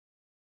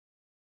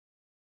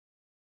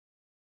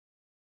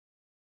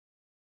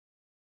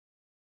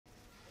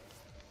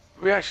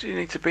We actually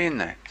need to be in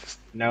there.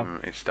 No.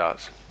 It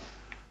starts.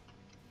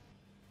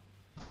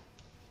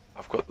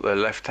 I've got the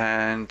left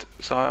hand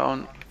sight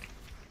on.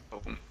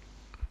 Oh,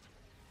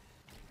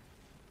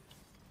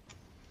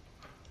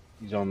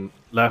 He's on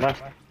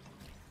Left.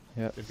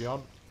 Yep. If you're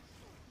on.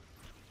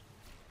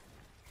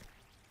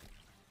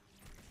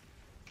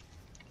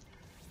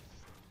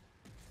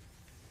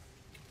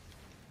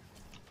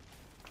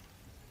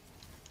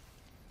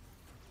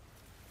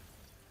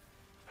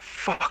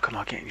 fuck, am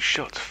I getting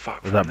shot?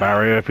 Fuck. There's that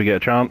barrier if we get a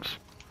chance.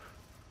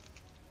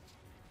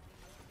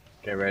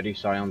 Get ready,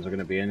 Scions are going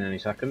to be in any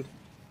second.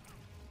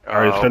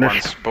 Barrier's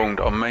finished. One spawned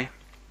on me.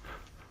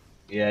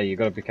 Yeah, you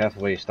got to be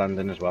careful where you're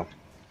standing as well.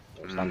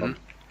 Stand on.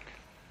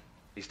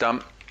 He's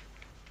done.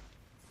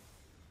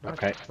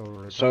 Okay,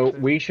 so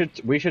we should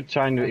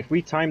try and if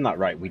we time that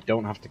right, we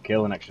don't have to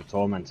kill an extra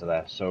tormentor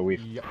there. So if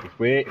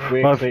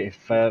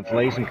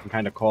Blazing can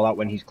kind of call out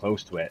when he's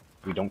close to it,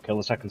 we don't kill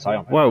the second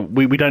Scion. Well,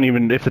 we don't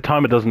even, if the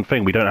timer doesn't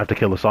think, we don't have to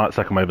kill the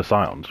second wave of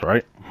Scions,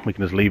 right? We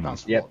can just leave them.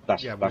 Yep,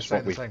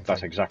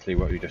 that's exactly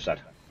what we just said.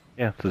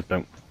 Yeah, just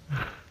don't.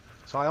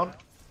 Scion.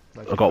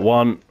 I've got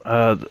one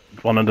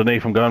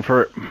underneath. I'm going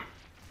for it.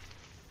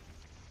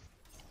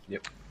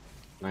 Yep.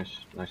 Nice.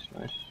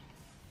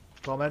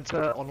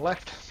 Tormentor on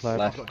left.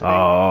 Left.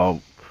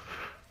 Oh,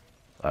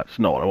 that's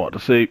not what I want to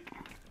see.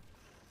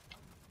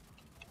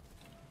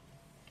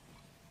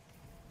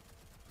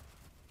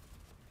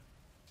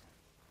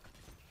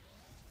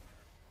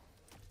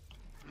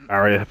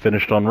 Barrier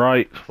finished on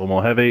right. 4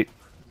 more heavy.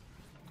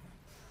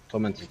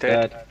 Tormentor's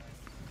dead.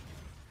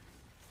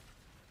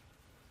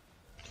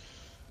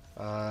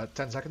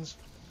 10 seconds.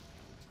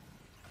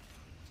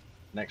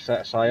 Next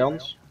set of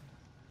Scions.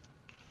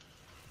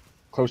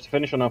 Close to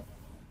finish or no?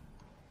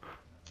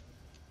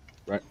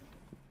 Right.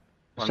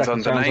 One's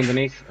Second Scion's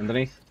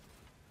underneath.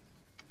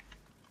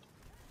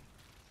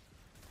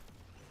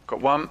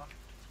 Got one.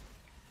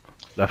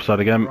 Left side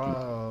again.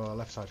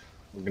 Left side.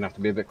 We're gonna have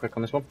to be a bit quick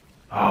on this one.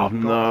 Oh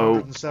no.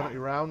 170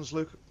 rounds,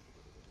 Luke.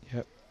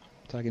 Yep.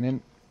 Tagging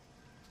in.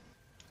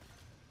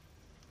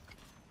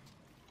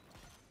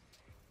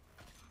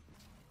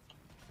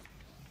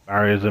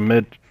 Barriers in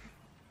mid.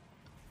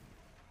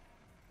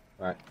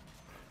 Right.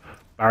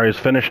 Barriers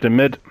finished in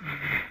mid.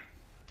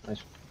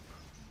 Nice.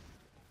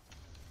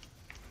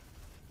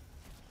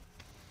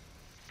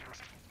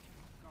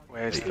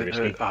 Where's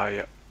the... Oh,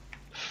 yeah.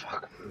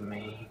 Fuck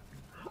me.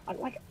 I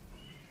like it.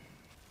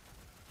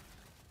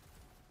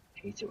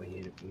 Hate it when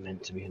you're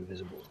meant to be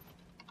invisible.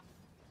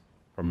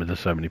 From there's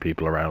so many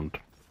people around.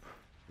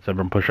 Does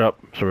everyone push up?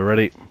 So we're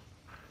ready.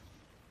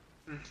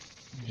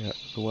 Yep.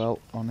 The well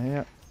on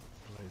here.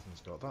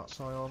 Blazing's got that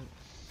Scion.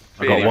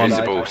 I got Being one.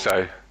 invisible,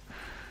 so...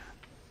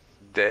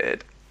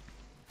 Dead.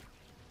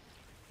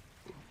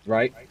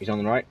 Right, he's on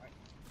the right.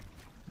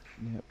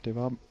 Yep.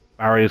 Devob.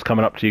 Barriers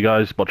coming up to you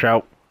guys. Watch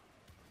out.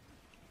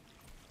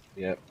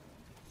 Yep.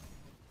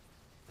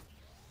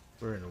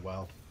 We're in a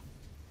well.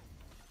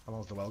 How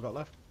long's the well got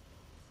left?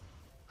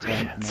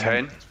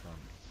 10.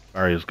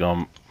 Barriers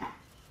gone.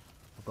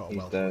 I've got a He's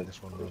well dead. when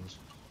this one runs.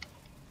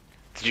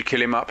 Did you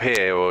kill him up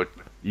here, or...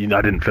 I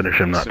didn't finish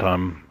him that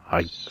time.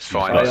 It's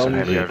fine, got some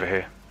Scions. heavy over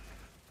here.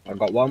 I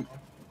got one.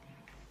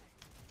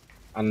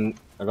 And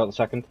I got the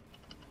second.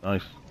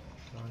 Nice.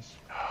 Nice.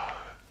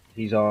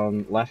 He's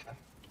on left.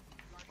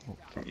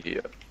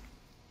 Yeah.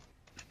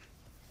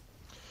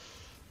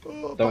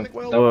 Oh, Don't, panic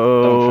well.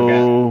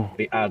 don't forget,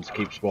 the ads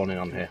keep spawning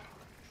on here.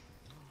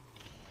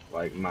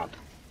 Like mad.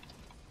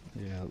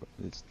 Yeah.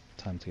 It's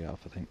time to get off.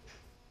 I think.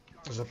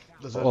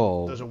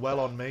 There's a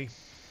well on me.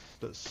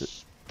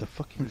 That's The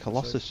fucking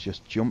Colossus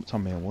just jumped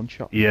on me in one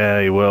shot.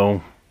 Yeah, he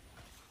will.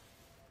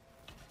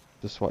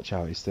 Just watch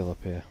out. He's still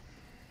up here.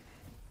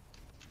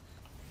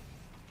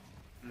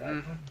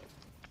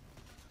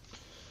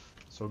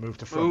 so move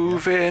to front.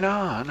 Moving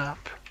on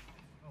up.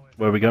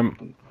 Where are we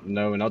going?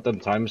 No, we're not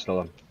done. Time's still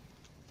on.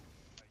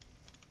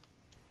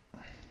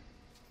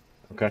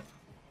 Okay.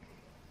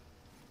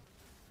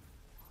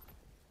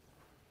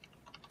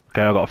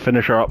 Okay, I've got a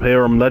finisher up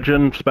here on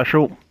Legend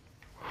Special.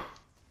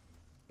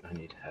 I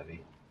need heavy.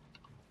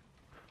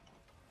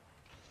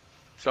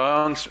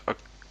 Science.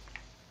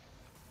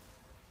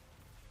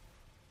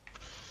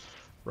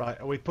 Right,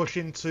 are we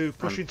pushing to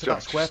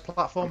that square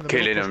platform?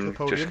 Killing him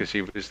just because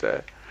he was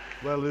there.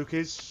 Where Luke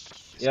is.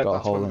 Yeah, got a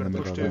that's where hole we're in the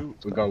going to push middle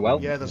to. We go well.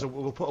 Yeah,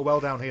 we'll put a well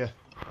down here.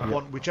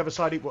 One, whatever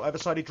side he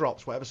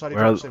drops, Where- in,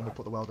 we'll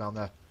put the well down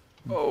there.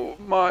 Oh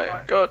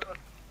my god.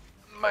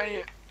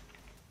 Mate.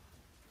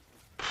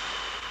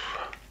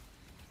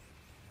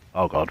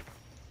 Oh god.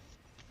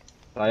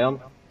 Scion.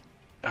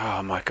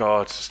 Oh my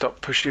god, stop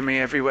pushing me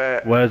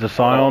everywhere. Where's the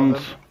Scions?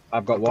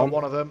 I've got I've got one.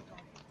 one of them.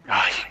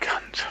 Ah, you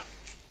cunt.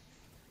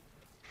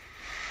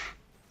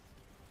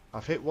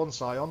 I've hit one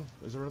Scion.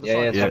 Is there another Yeah,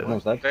 Scion? second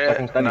one's dead. Yeah,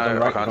 Second's dead. no, He's on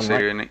the I right. can't He's see on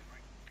the you right. in it.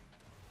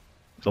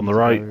 It's on the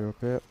right. Barrier up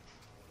here.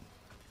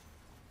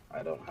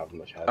 I don't have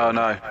much heavy. Oh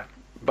no.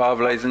 Bar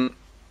blazing.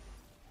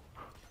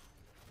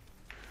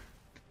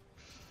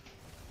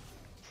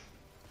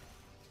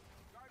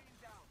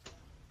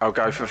 I'll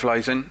go for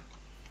blazing.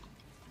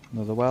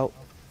 Another well.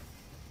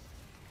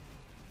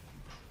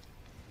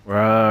 Where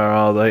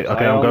are they?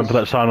 Okay, I'm going for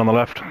that sign on the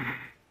left.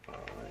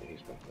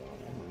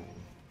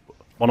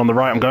 One on the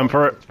right, I'm going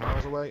for it. It's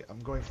miles away.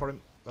 I'm going for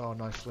him. Oh,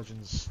 nice.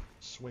 Legends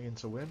swinging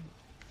to win.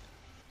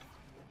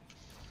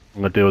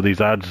 I'm going to deal with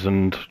these ads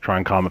and try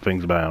and calm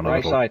things down a Right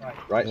little. side,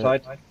 right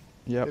side.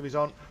 Yep. Divvy's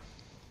on.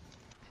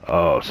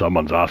 Oh,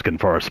 someone's asking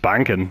for a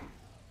spanking.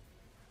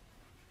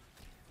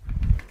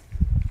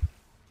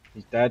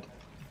 He's dead.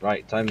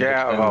 Right, time to Get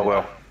out of extend our it.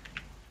 well.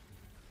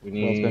 We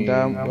World's need... going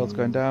down. World's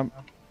going down.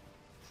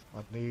 I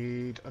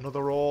need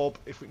another orb.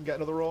 If we can get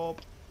another orb.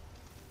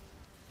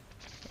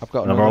 I've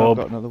got Another another. orb.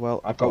 I've got another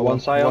well. I've got one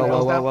side on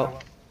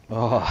Well.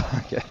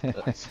 Oh, okay.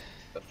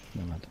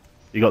 Never mind.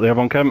 You got the other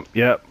one, Kemp?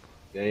 Yep.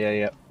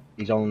 Yeah.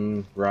 He's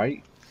on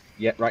right.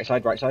 Yeah, right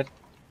side, right side.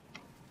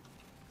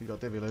 You got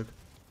Divvy, Luke.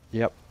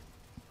 Yep.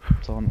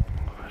 It's on.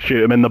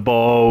 Shoot him in the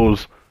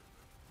balls.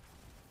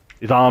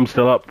 His arm's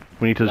still up.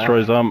 We need to destroy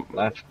his arm.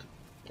 Left.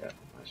 Yeah,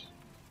 nice.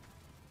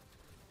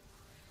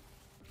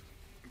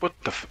 What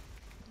the f...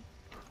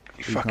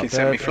 You He's fucking not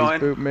sent me dead, flying?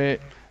 He's booped me.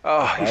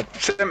 Oh, he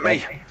sent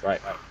me!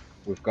 Right.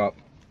 We've got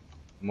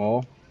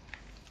more.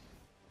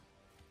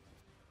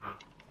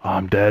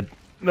 I'm dead.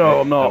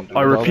 No, I'm not. Don't do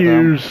I it.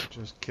 refuse.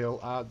 Just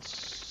kill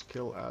ads.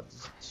 Kill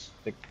ads.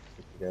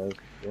 Yeah.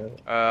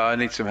 I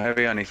need some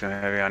heavy, I need some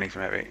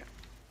heavy.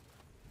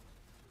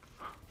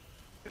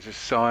 There's a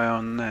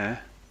scion there.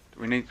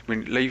 Do we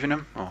leaving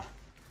him? Oh.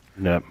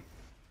 Yep.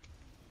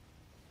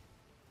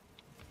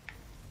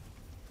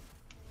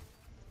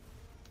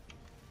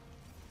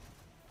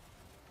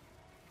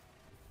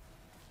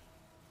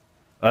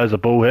 There's a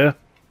bull here.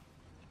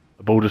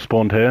 The bull just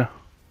spawned here.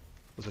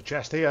 There's a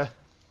chest here.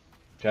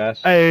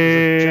 Chest.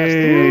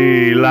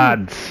 Hey,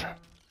 lads.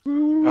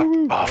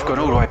 Oh, I've gone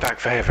all the way back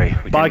for heavy.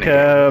 We Bye,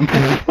 didn't need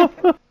it.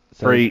 Cam.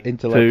 So 3,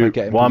 interloper 2,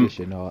 get in 1.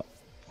 position or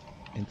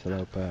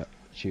interloper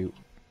shoot.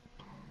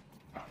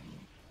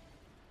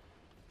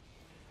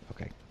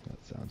 Okay,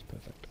 that sounds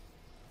perfect.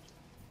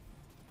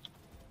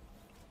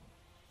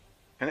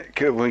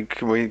 Can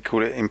we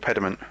call it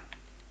impediment?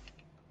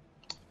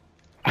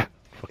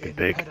 Fucking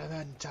big.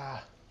 Impedimenta.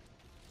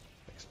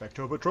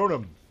 Expecto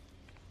Patronum.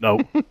 No.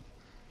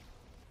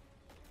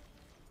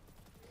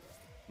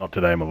 Not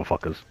today,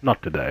 motherfuckers.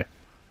 Not today.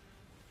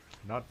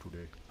 Not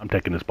today. I'm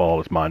taking this ball.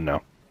 It's mine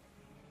now.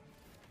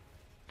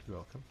 You're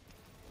welcome.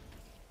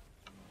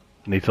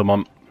 Need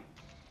someone.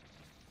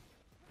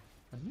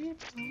 I need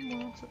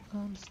someone to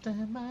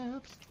understand my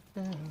ups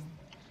and downs.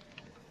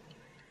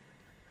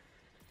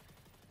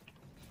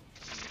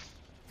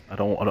 I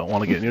don't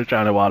want to get in your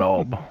channel at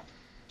all.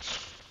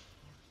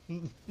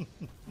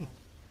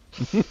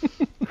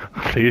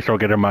 Please don't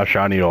get in my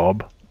shiny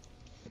orb.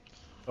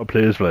 Oh,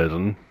 please,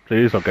 listen.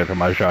 Please don't get in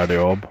my shiny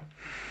orb.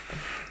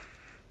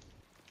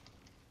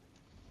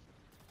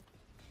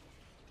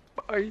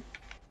 Bye.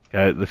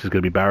 Okay, this is going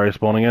to be barrier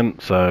spawning in,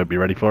 so be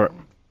ready for it.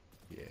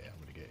 Yeah, I'm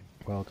gonna get him.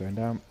 Well, going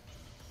down.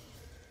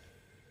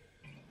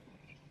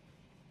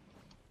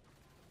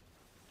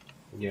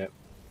 Yeah.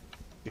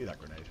 See that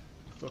grenade.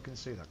 Fucking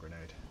see that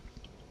grenade.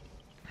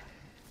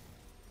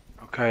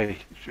 Okay,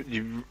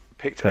 you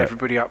picked Okay.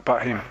 everybody up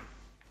but him.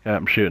 Yeah,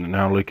 I'm shooting it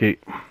now, Lukey.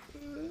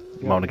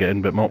 You want to get in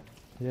a bit more?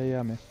 Yeah,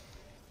 I'm here.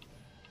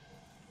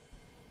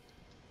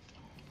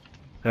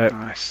 Okay,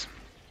 Nice.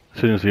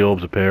 as soon as the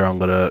orbs appear, I'm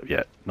gonna...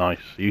 Yeah, nice.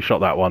 You shot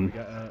that one.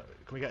 Can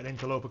we get an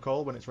interloper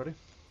call when it's ready?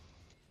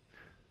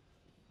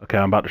 Okay,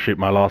 I'm about to shoot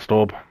my last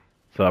orb. So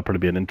that'll probably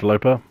be an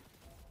interloper.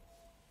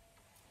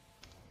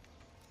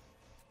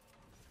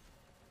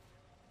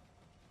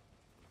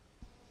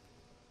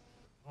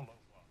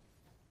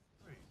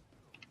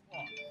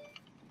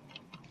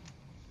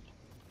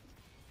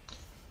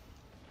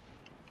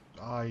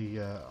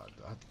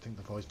 I think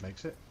the voice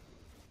makes it.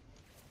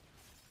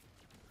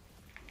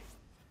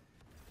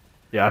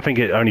 Yeah, I think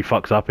it only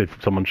fucks up if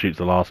someone shoots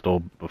the last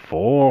orb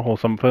before or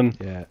something.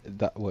 Yeah,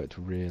 that worked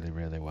really,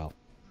 really well.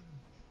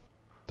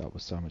 That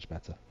was so much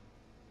better.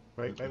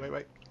 Wait.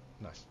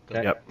 Nice. Go.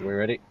 Okay, Yep. we're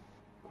ready.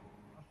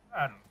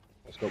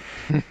 Let's go.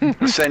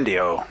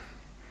 Incendio.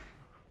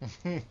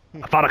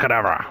 Avada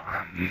Kedavra!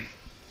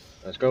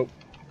 Let's go.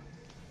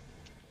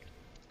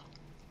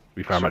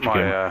 We found That's much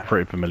my, getting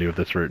pretty familiar with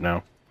this route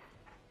now.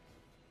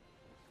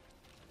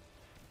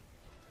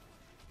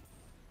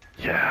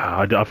 Yeah,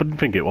 I didn't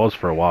think it was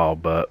for a while,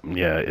 but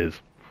yeah, it is.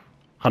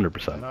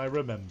 100%. And I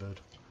remembered.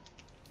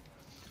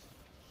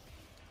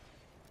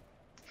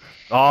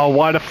 Oh,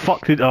 why the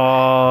fuck did...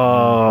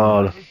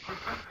 Oh...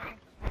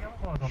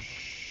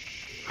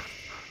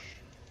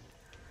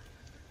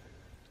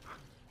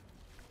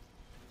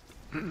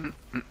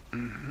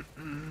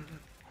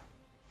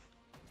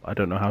 I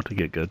don't know how to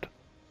get good.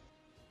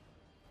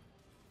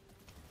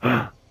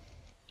 You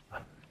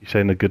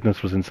saying the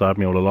goodness was inside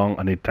me all along?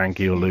 I need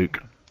Tanky or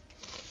Luke.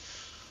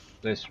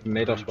 This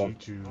made us Need one.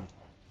 you to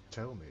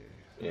tell me.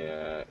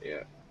 Yeah.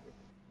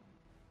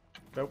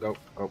 Go.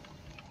 Go.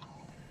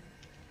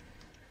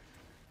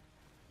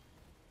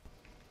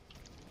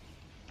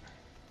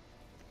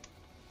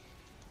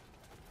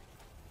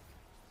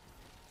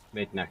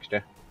 Mid next,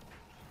 yeah.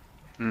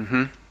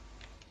 Mm-hmm.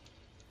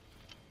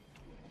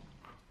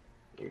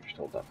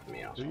 killed that for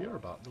me. Do you hear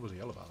about? There was a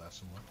yellow bar there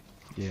somewhere.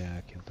 Yeah,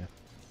 I killed him.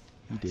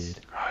 He did.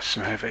 Oh,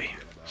 Smurvy.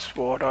 That's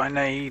what I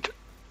need.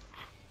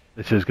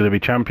 This is going to be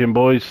champion,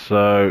 boys.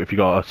 So if you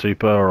got a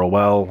super or a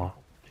well,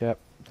 Yep,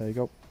 there you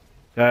go.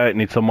 okay,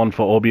 need someone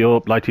for Orbi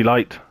Orb, Lighty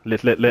Light,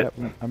 Lit Lit Lit.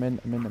 Yep, I'm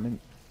in.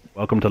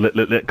 Welcome to Lit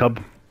Lit Lit Cub.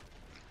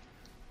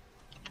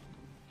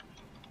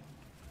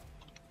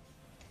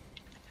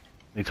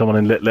 Need someone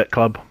in Lit Lit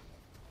Club.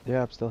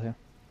 Yeah, I'm still here.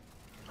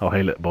 Oh,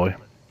 hey, Lit Boy.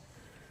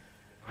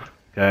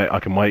 Okay, I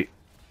can wait.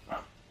 I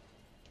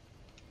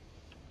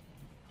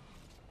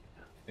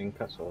think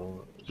that's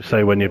all. Just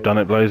say when you've done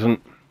it, Blazon.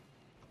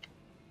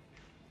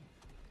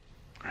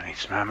 I need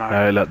some ammo.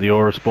 Okay, let the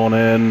aura spawn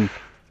in.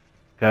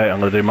 Okay, I'm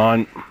gonna do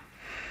mine.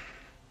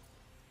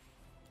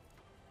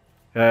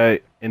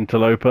 Okay,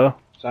 interloper.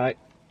 Sight.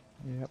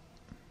 Yep.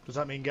 Does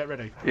that mean get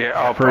ready? Yeah,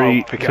 I'll 3,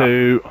 I'll pick it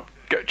 2. up.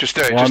 Go, just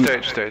do it, one.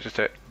 just do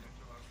it.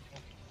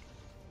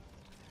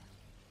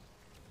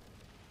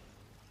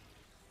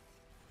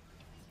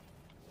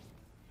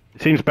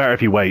 It seems better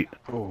if you wait.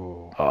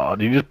 Oh. Oh,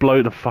 do you just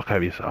blow the fuck out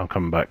of yourself? I'm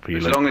coming back for you,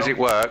 As Lit. long as it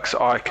works,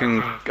 I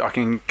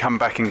can come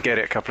back and get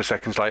it a couple of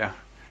seconds later.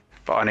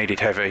 But I needed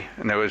heavy,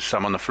 and there was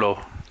some on the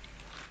floor.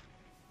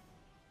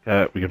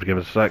 Okay, we have to give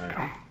us a sec.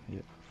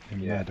 In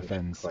Yeah, my it's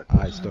defence, quite I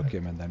close. stuck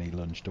him and then he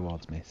lunged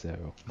towards me,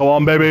 so... Go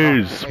on,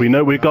 babies! We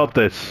know we got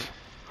this.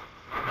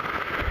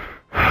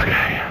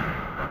 Okay.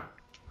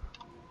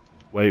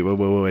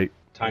 Wait.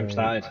 Time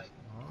started.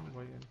 I'm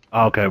waiting.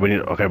 Oh, okay, we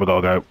need. Okay, we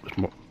gotta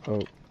go.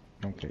 Oh,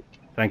 okay.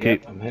 Thank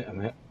Yep, you. I'm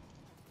hit.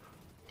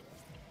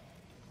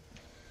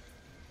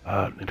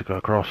 Need to go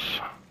across.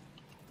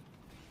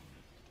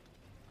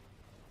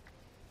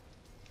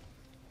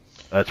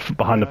 That's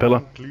behind the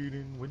pillar.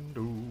 Cleaning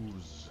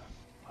windows.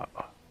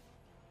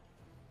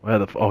 Where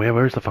the? Oh yeah,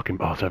 where is the fucking?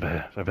 Oh, it's over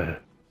here. It's over here.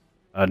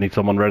 I need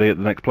someone ready at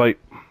the next plate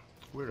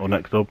Where are or you?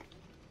 next up.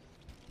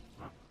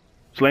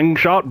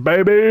 Slingshot,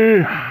 baby.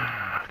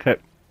 Okay.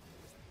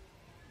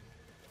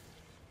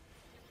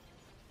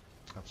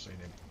 I've seen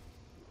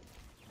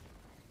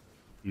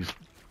him.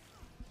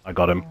 I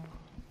got him.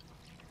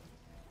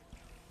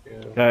 Yeah.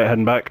 Okay,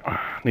 heading back.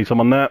 Need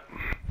someone there.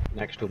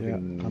 Next up Yeah,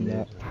 in I'm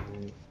there.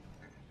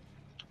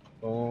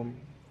 Boom.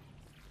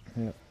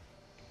 Yeah.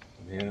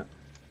 Yeah.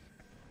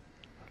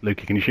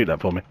 Lukey, can you shoot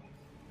that for me?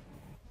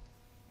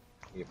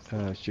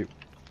 Shoot.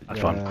 That's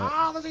fine.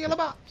 Ah, there's a yellow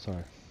bar.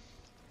 Sorry.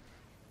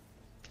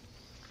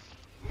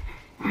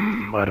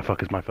 Where the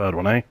fuck is my third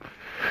one, eh?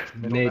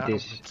 Middle Mid now.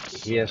 is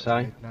It's,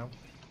 ESI. mid now.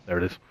 There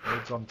it is.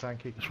 Mid's on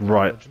tanky. It's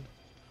right. Legend.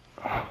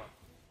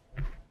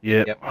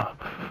 Yeah. Yep.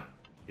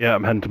 Yeah,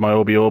 I'm heading to my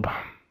Orbi Orb.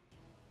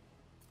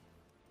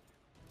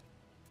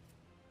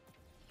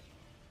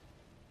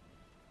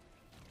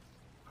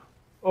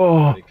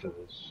 Oh, Because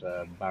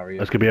there's barrier.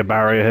 there's gonna be a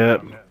barrier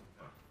here.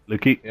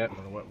 Lukey, Yep. I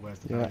don't know where's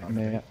the Yeah, barrier I'm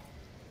gonna be. here.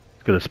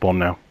 it's gonna spawn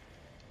now.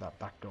 That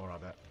back door, I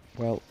bet.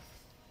 Well,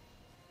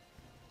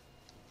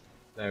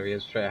 There he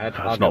is, straight ahead.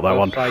 That's I'll not get that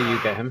one. both sides,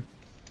 you get him.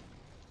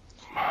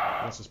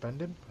 I'll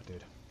suspend him. I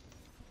did.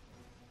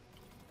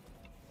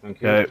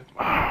 Thank you.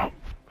 Okay.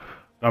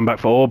 Going back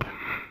for Orb.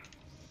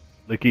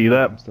 Lukey, you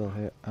there? I'm still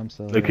here.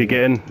 Lukey,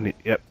 get in.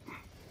 Yep.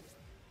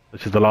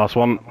 This is the last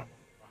one.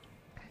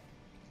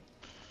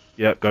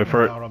 Yep, go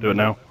for it. Do it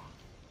now.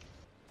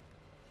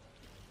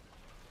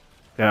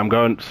 Okay, I'm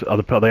going. Are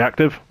they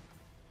active?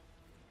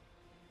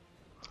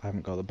 I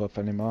haven't got the buff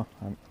anymore.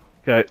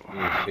 Okay.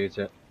 You shoot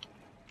it.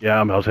 Yeah,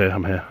 I was here.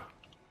 I'm here.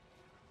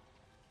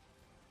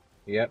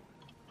 Yep.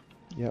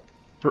 Yep.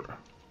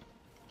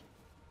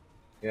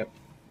 Yep.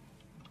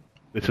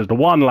 This is the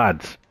one,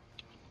 lads.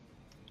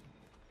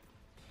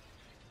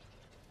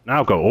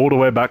 Now go all the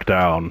way back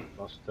down.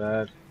 Lost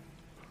dead.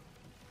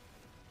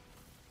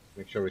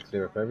 Make sure we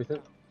clear up everything.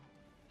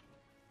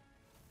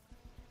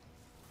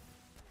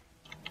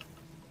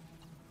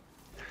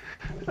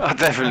 I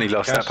definitely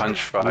lost that punch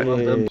fight. Well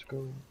done.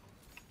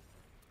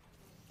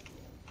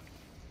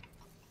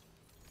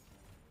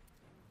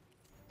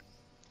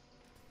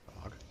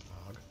 Hug,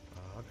 hug,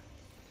 hug.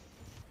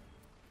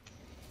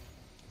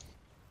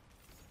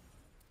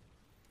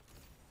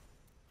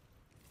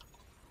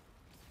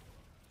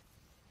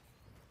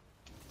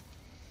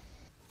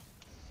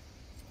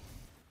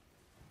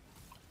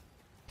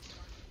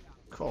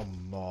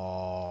 Come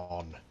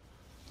on.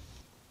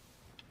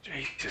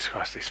 Jesus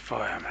Christ, this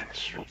fire, man.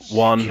 It's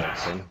One.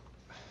 ridiculous.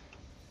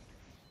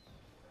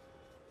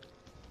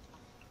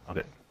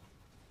 Okay.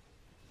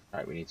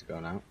 Right, we need to go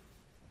now.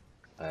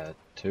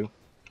 2.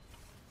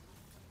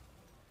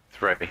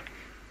 3.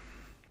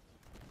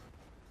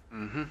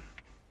 Mm-hmm.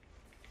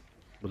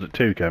 Was it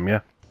 2, Cam? Yeah.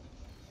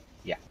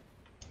 Yeah.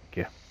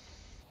 Yeah.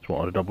 Just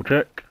wanted to double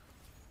check.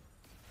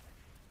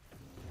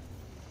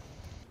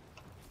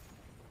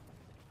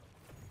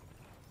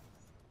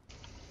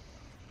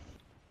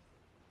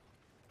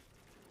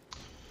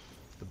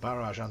 The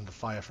barrage and the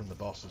fire from the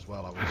boss as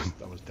well.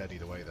 I was dead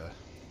either way there.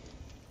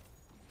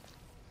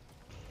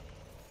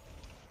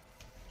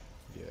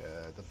 Yeah,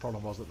 the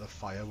problem was that the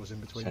fire was in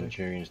between me.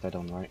 Centurion's dead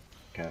on right.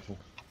 Careful.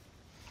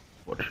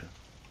 Watch.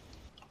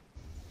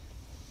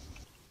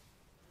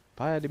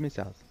 Fire the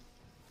missiles.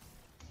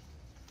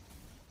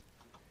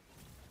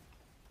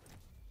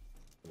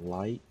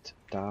 Light,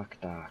 dark,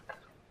 dark.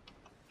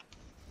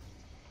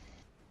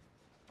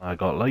 I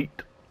got late.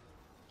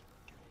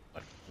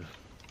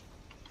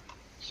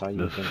 So you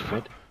This- think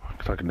mid?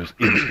 Because I can just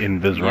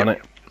invis run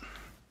it.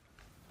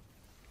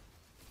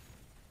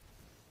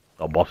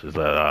 Oh, boss is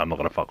there. I'm not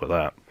gonna fuck with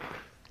that.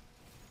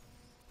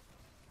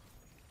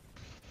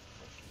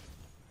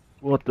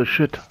 What the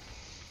shit?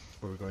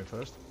 Where are we going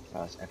first?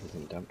 That's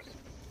everything dumped.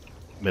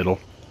 Middle.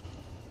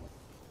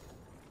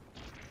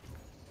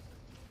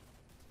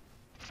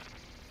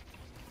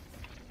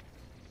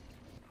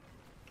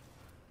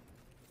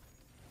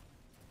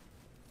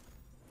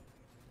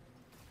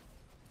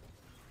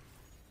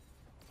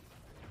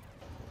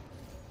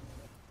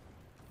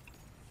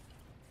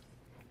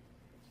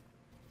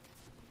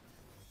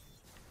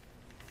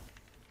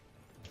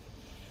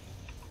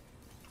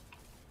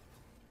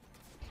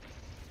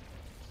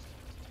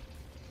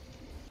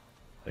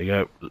 There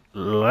you go.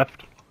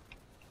 Left.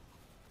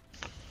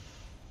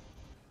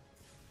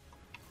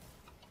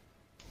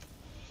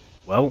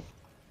 Well,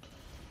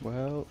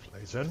 Well,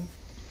 Clayton.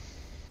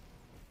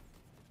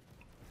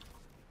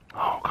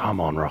 oh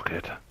come on,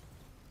 Rocket.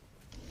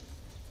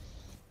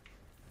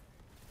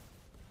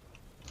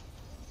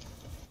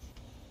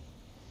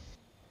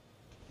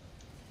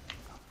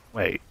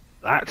 Wait,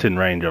 that's in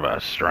range of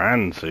a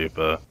Strand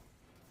Super.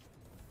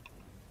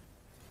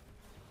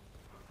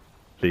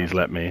 Please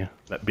let me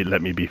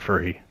be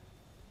free.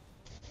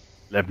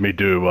 Let me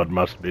do what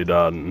must be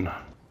done.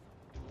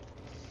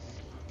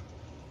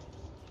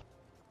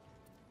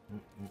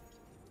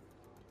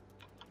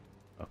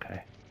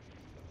 Okay.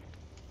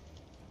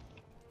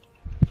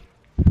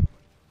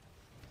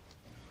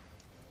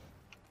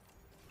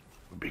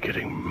 We'll be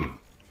getting.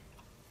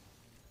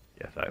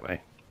 Yeah, exactly.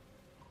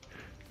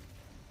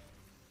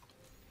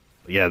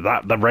 Yeah,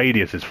 the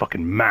radius is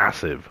fucking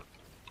massive.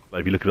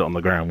 Like if you look at it on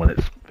the ground when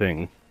it's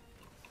thing.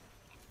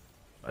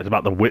 It's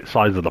about the width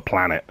size of the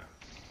planet.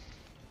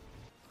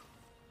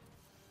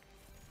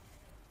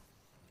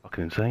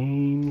 Fucking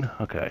insane.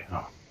 Okay.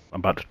 Oh, I'm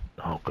about to...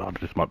 Oh god,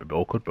 this might be a bit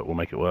awkward, but we'll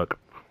make it work.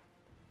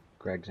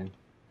 Greg's in.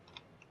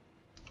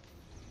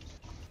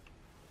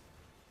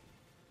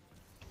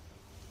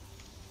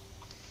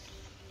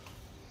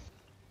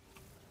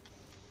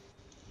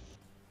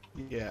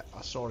 Yeah,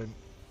 I saw him.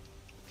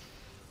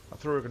 I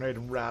threw a grenade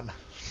and ran.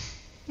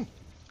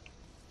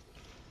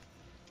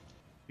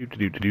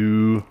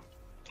 Do.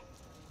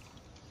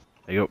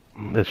 There you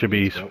go. This should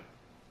be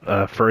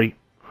free.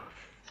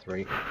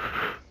 3. Of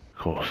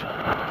course.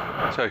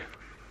 So,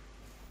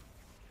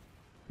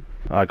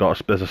 I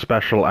got there's a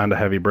special and a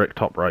heavy brick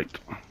top right.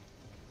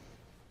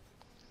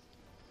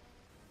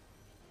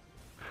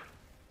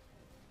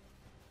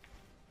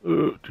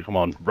 Come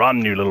on,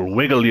 run, you little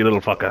wiggle, you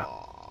little fucker.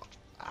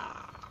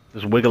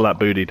 Just wiggle that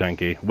booty,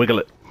 Tanky. Wiggle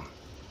it.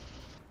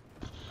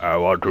 I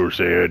want to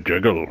see it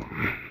jiggle.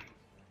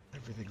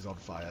 Everything's on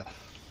fire.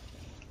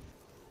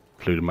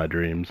 Including my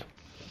dreams.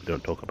 We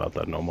don't talk about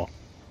that no more.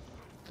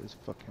 there's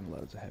fucking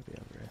loads of heavy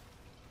over here.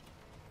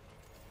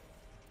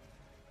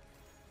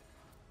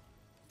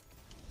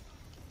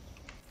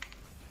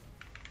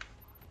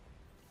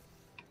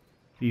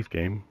 Please,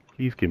 game.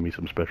 Please give me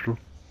some special.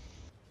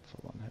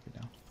 Full on heavy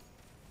now.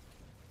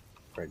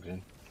 Greg's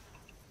in.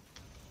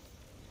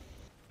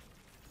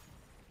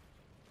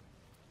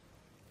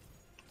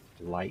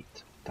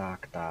 Light,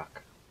 dark,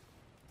 dark.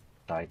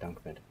 Die,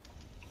 dunk mid.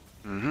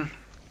 mm-hmm.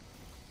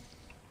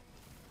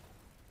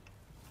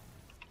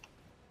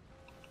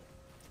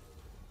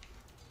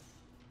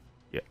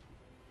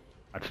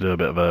 I had to do a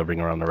bit of a ring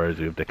around the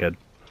rosy with dickhead.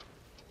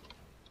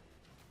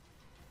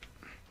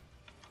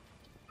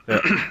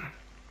 Yeah.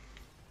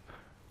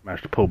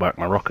 Managed to pull back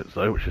my rockets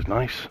though, which is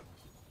nice.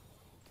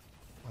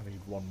 I need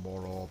one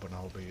more orb and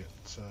I'll be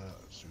at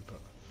super.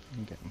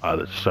 I'm getting Ah,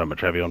 there's so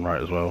much heavy on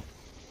right as well.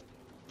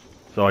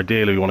 So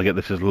ideally we want to get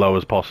this as low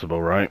as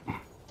possible, right?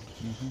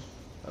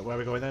 Where are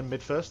we going then?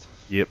 Mid first?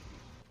 Yep.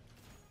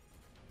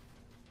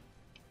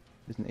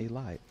 Isn't he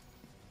light?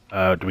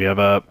 Do we have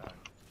a...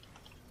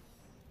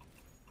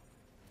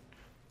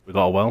 We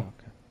got a well?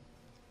 Okay.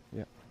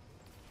 Yeah.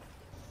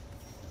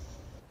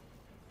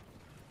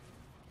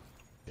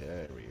 Yeah,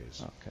 there he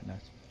is. Okay,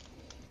 nice.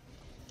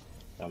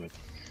 Damage.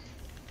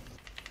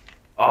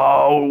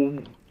 Oh!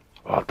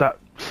 Oh, that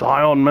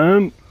Scion,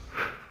 man!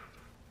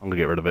 I'm gonna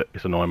get rid of it.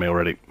 It's annoying me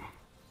already.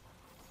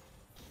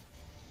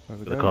 Where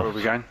we The going? cost. Where are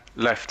we going?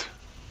 Left.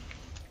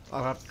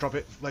 I'll have to drop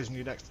it. Blazing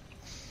you next.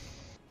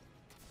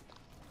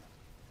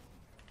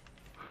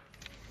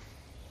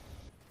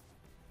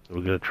 So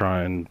we're gonna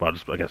try and, well,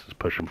 I guess just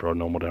push them for a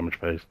normal damage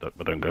phase, but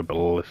don't go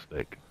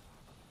ballistic.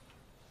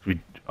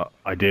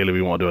 Ideally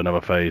we want to do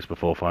another phase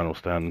before final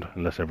stand,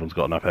 unless everyone's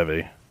got enough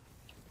heavy.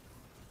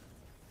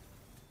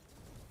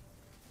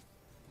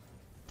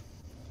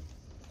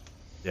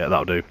 Yeah,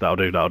 that'll do, that'll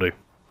do, that'll do.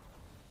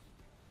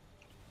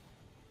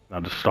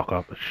 Now just stock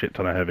up a shit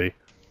ton of heavy.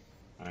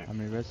 How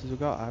many reses we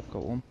got? I've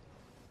got one.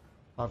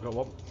 I've got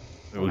one.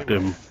 It was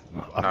dim.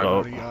 I've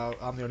No. got,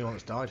 I'm the only one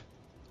that's died.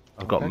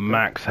 I've got Okay, great.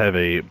 max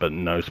heavy, but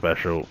no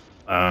special.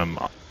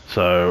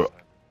 So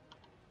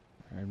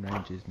Iron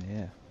range is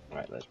near.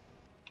 Right, let's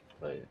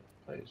play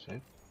it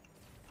safe.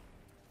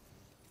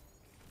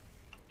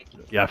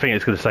 yeah, I think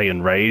it's going to say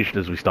enraged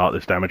as we start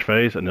this damage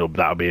phase, and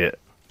that'll be it.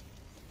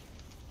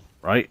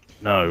 Right?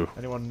 No.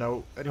 Anyone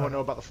know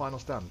about the final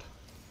stand?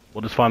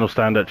 What does final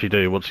stand actually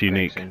do? What's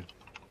unique? Fixing.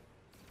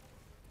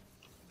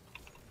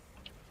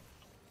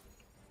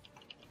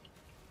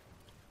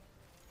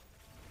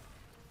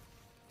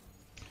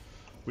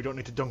 We don't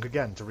need to dunk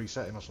again to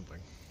reset him or something.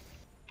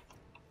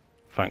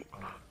 Thank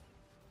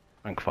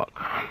fuck.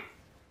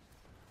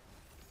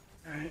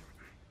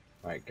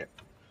 Right, get.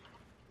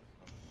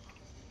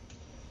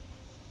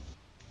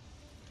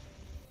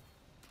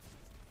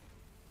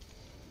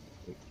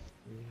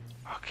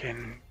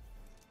 Fucking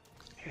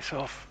piss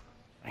off.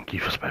 Thank you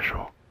for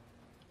special.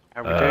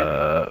 How we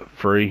doing?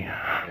 3.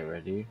 Get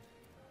ready.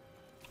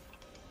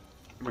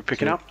 We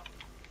picking up?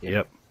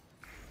 Yep.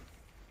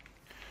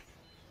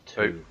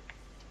 2.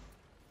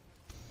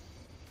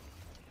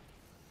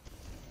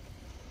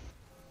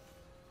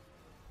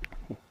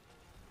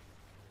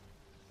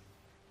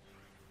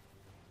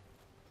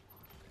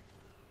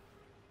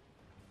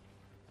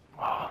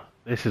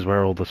 This is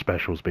where all the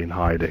specials been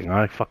hiding.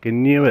 I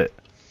fucking knew it.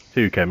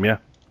 2, Kem, yeah?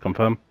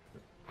 Confirm?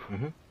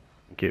 Mhm.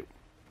 Thank you.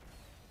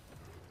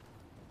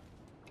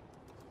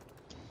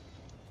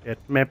 Hit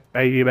me,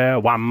 baby,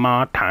 one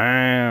more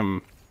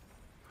time.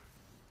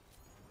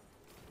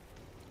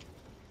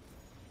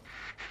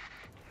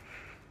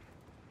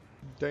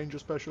 Danger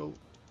special.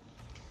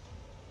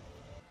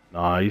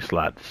 Nice,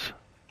 lads.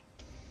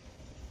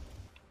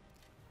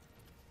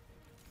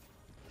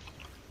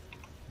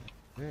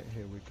 Yeah,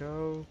 here we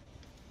go.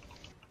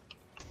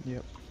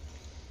 Yep.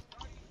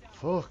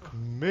 Fuck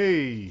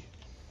me.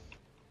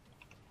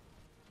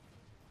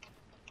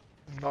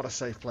 Not a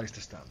safe place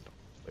to stand.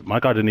 My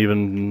guy didn't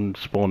even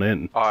spawn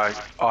in. I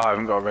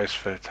haven't got a res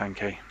for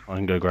tanky. I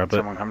can go grab it.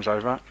 Someone comes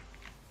over.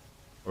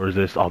 Or is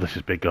this? Oh, this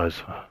is big,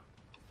 guys.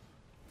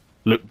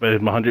 Look, there's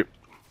my 100.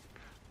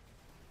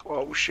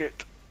 Oh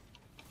shit.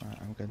 Right,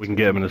 I'm going We to can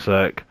get him in a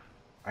sec.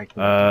 I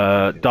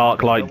can.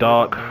 Dark, light,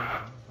 dark.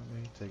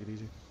 Take it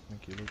easy.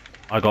 Thank you, Luke.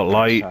 I got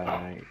light.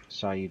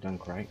 Sai, you done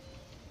great.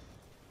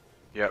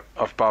 Yep,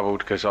 I've bubbled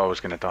because I was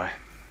going to die.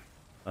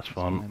 That's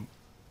fun.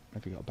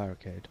 Have you got a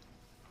barricade?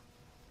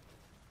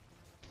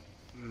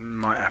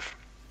 Might have.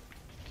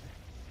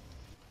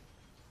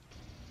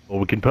 Or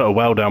we can put a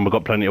well down. We've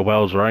got plenty of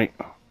wells, right?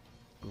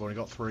 We've only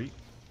got 3.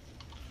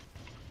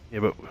 Yeah,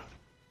 but...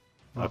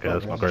 I've Okay, got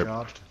that's not one great.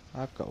 charged.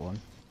 I've got one.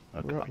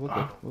 Okay. We're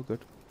good. We're good.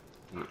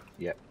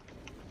 Yep.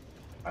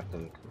 I've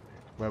done.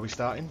 Where are we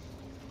starting?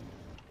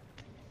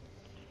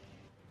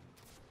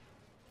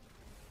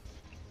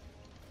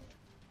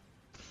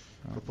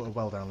 We'll put a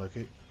well down,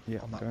 Lukey. Yeah,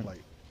 On that going.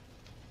 plate.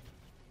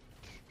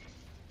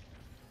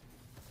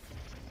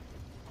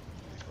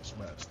 He's got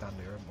somewhere to stand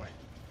here, haven't we?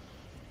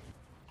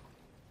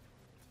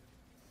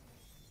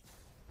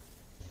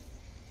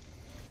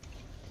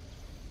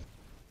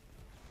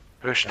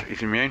 Pushed,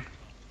 he's immune.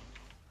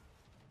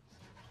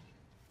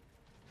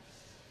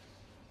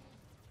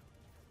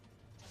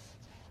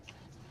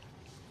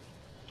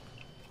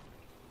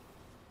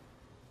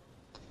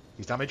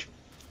 He's damaged.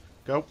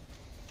 Go.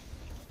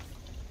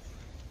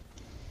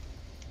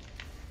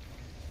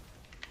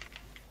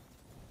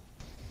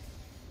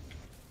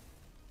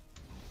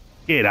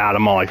 Get out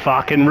of my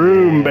fucking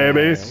room,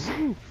 baby!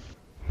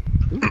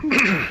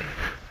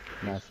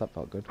 Nice, that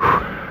felt good.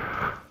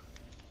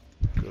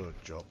 Good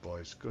job,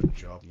 boys. Good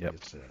job. Yep.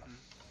 It's,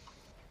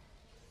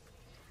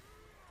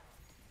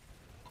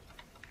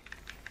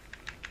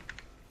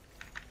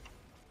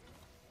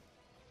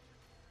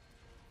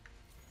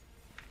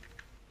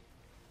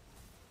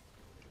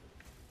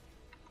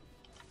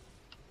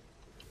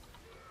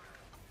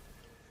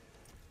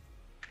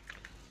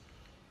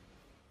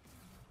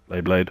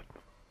 Blade.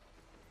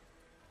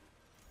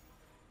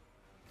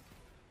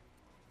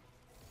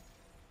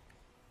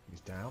 he's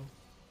down.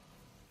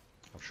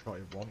 I've shot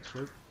him once,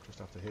 Luke. Just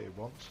have to hit it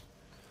once.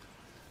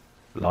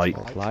 Light.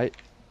 Light. Light.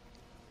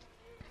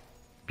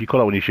 If you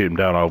call out when you shoot him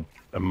down,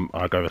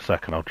 I'll go a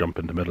second. I'll jump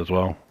into mid as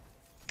well.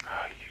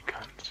 Oh, you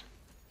cunt.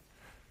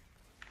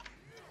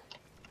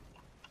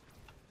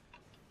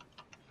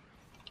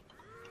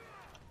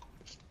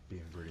 Just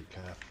being really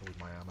careful with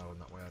my ammo, and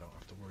that way I don't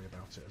have to worry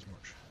about it as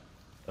much.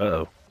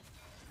 Uh-oh.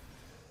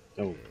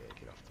 Oh. Yeah,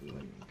 get off the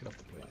plate. Get off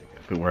the plate, I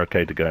dickhead. think we're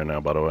okay to go now,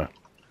 by the way.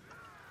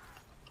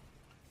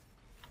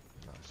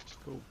 Nice.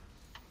 Cool.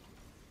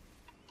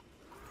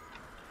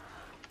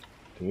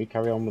 Can we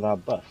carry on with our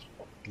bus?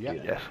 Yeah.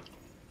 Yes.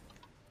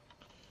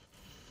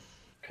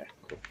 Okay,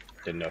 cool.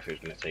 Didn't know if he was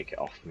going to take it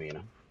off me, you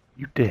know.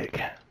 You dick.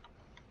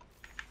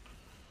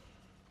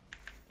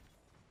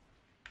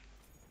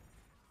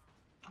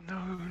 No.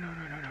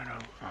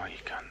 Oh, you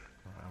cunt.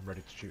 Right, I'm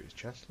ready to shoot his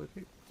chest,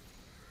 Lukey.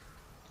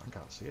 I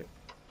can't see it.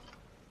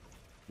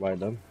 Well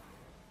done.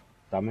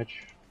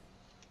 Damage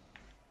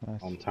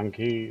Nice. on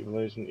tanky,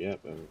 Blazing. Yep.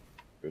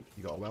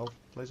 You got a well,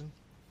 Blazing?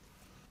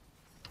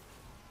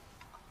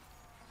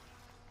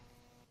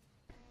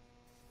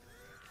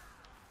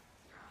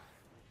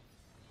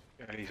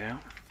 it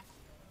out.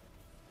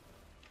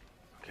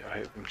 Okay, I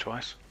hit him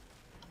twice.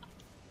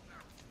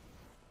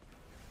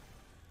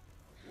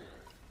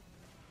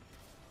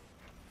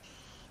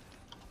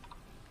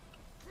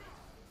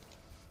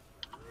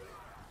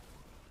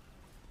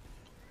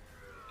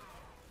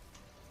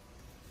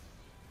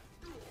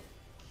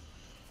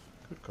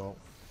 Good call.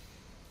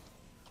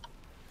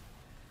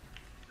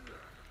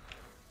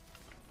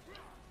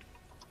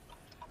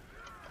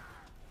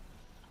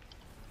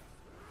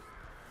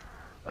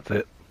 That's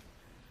it.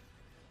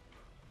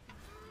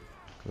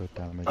 Good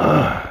damage.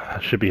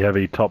 That should be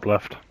heavy top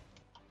left.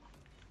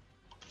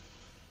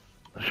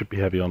 That should be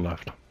heavy on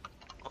left.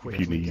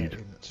 Quickly need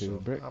getting Two some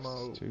bricks.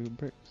 ammo. 2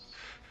 bricks.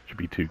 Should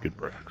be 2 good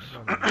bricks.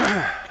 No,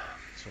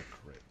 it's a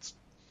crit.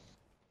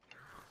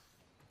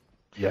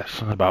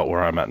 Yes, about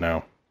where I'm at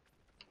now.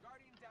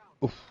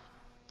 Oof.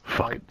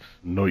 Fucking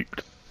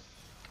sniped.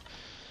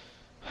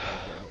 Get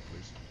it up,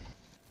 please.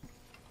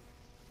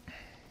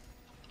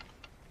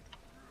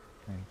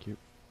 Thank you.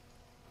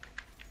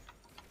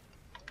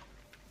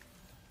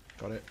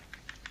 Got it.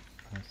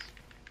 Nice.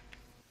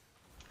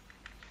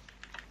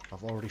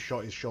 I've already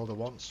shot his shoulder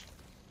once.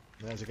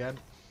 There's again.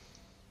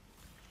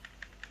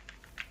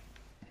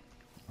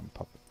 I'm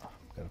popping. I'm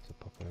gonna have to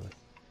pop early.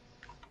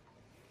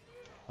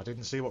 I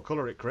didn't see what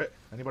colour it crit.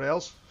 Anybody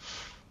else?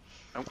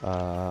 I'm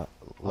I'm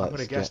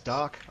gonna guess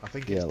dark. I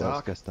think it's let's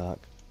dark. guess dark.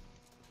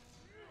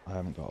 I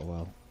haven't got a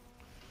well.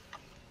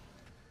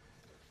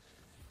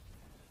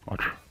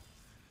 Watch.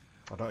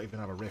 I don't even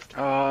have a rift.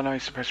 Oh no,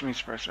 suppress me,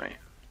 suppress me.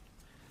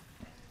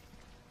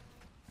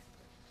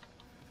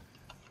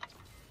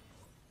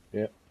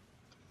 Yep.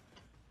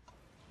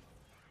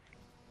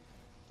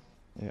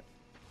 Yep.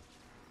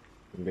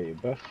 Can get your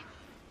buff.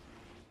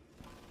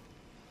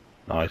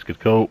 Nice, good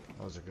call.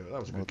 That was a good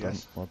Well done.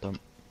 guess. Well done.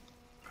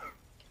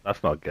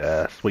 That's not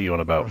gas. What are you on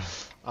about?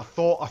 I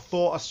thought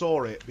I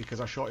saw it because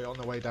I shot it on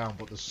the way down,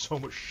 but there's so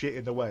much shit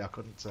in the way I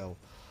couldn't tell.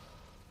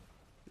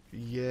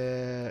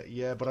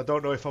 Yeah, but I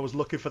don't know if I was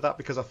looking for that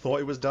because I thought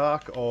it was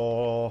dark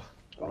or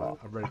I'm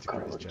ready to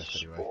crit his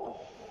chest anyway.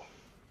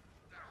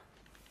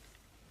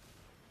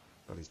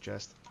 Got his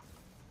chest.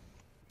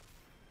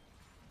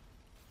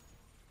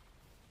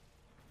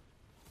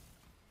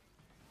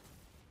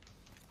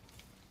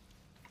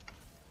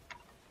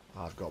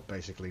 I've got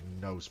basically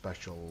no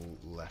special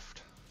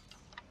left.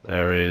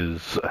 There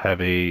is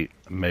heavy,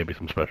 maybe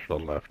some special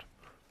on left.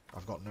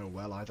 I've got no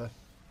well either.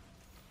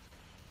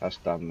 That's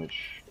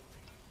damage.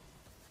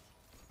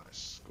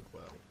 Nice, good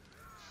well.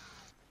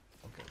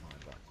 I'll get mine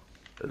back.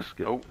 Let's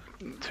get, Oh,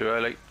 too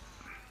early.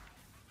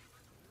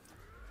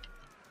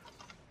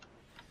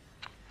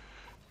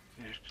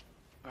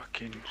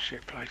 Fucking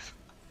shit place.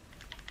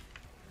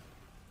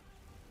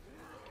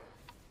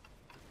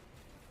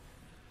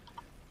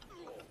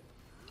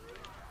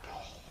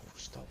 Oh,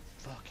 stop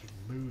fucking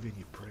moving,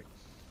 you prick.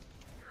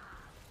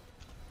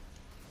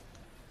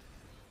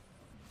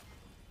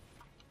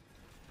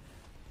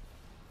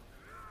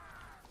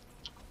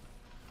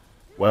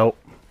 well,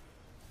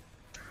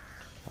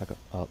 I got.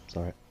 Oh,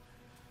 sorry.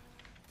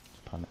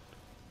 Panicked.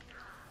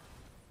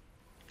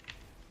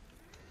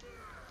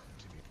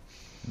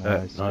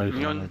 Nice. nice.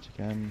 Good damage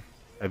again.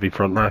 heavy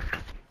front left.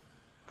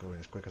 Going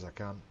as quick as I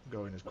can.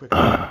 Going as quick as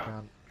I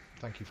can.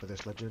 Thank you for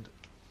this, legend.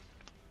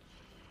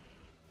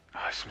 Oh,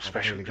 some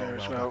special nearly got gear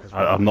a as well well. back as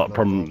well. I'm not Low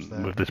problem dodge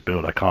there. with this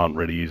build. I can't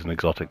really use an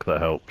exotic that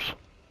helps.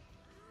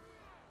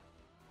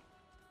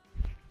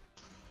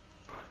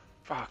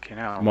 Fucking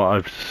hell. From what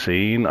I've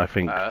seen, I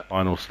think Uh,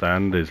 Final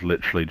Stand is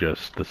literally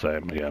just the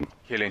same again.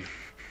 Healing.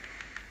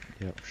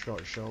 Shot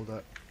his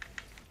shoulder.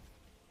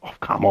 Oh,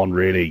 come on,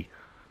 really?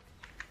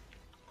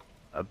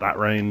 At that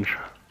range?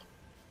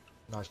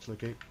 Nice,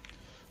 Lucky.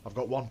 I've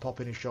got one pop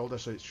in his shoulder,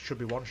 so it should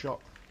be one shot.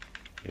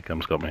 Here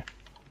comes got me.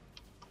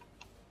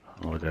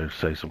 I'm gonna go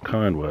say some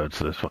kind words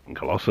to this fucking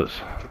Colossus.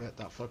 Get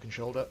that fucking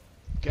shoulder.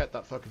 Get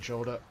that fucking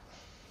shoulder.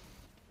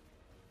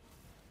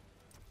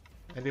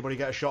 Anybody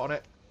get a shot on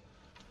it?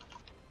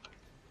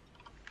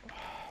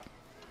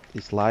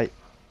 He's light.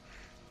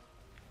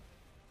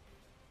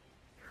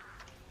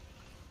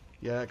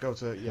 Yeah, go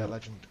to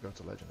legend. Go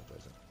to legend,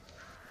 please.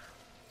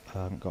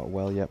 I haven't got a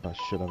well yet, but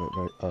I should have it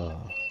very.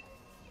 Oh,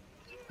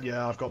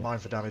 Yeah, I've got mine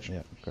for damage.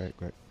 yeah, great,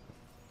 great.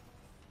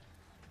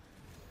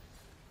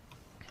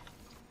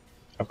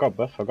 I've got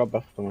buff, don't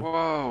worry.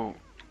 Whoa.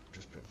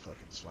 Just been fucking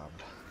slammed.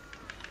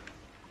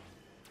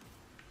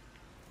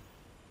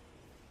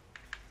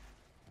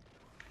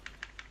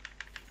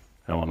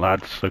 Come on,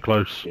 lads, so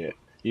close. Yeah.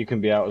 You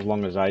can be out as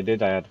long as I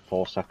did. I had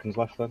 4 seconds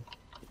left then.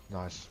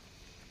 Nice.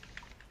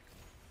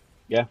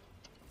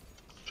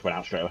 Just went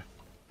out straight away.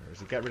 Where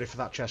is it? Get ready for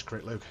that chest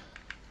crit, Luke.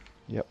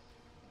 Yep.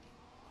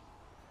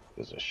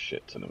 There's a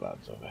shit ton of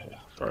ads over here.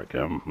 Sorry,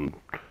 Cam.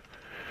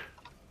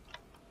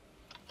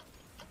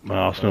 My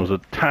Arsenal's a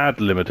tad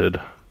limited.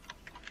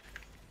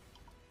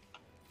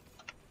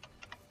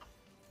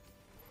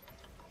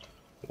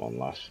 One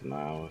last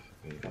now.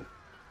 If I can-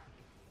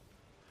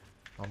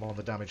 I'm on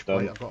the damage Done.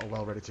 plate. I've got a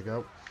well ready to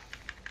go.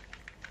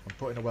 I'm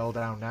putting a well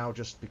down now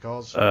just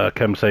because.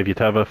 Chem, save your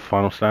tether,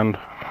 Final Stand.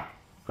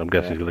 I'm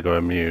guessing Yeah. he's gonna go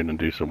immune and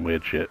do some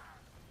weird shit.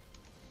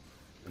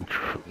 And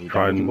You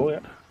try and damageable,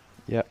 yeah?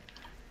 Yeah.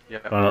 Yeah.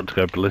 try not to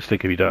go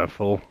ballistic if you don't have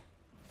full.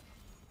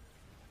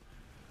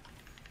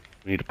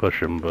 We need to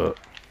push him, but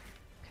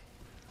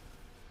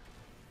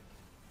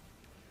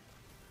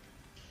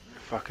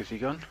Fuck, has he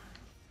gone?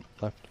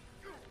 Left.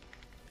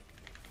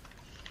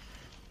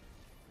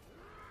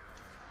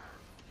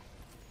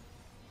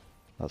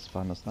 That's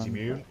fine. That's He's fine.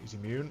 immune. He's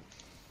immune.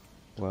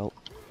 Well,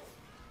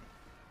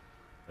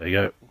 there you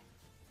go.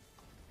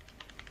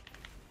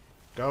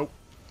 Go.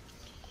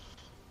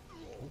 Oh,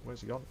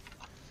 where's he gone?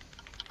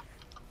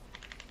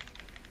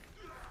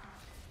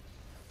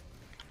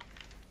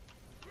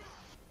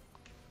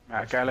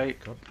 Matt Galley.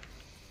 God.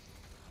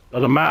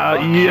 Doesn't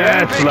matter.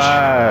 Yes,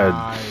 lad.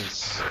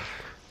 Nice.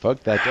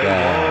 fuck that Go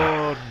guy.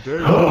 on,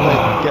 dude.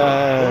 Fuck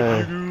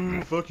that Fuck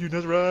you, fuck you,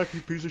 Nazareth,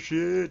 you piece of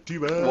shit.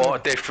 T-Bag. What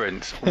a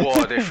difference.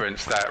 What a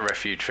difference that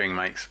refuge thing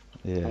makes.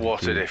 Yeah,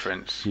 What a huge,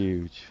 difference.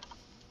 Huge.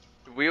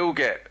 Do we all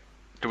get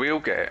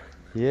it?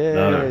 Yeah,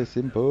 No.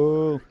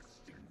 simple.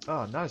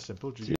 Oh, nice, simple. GG.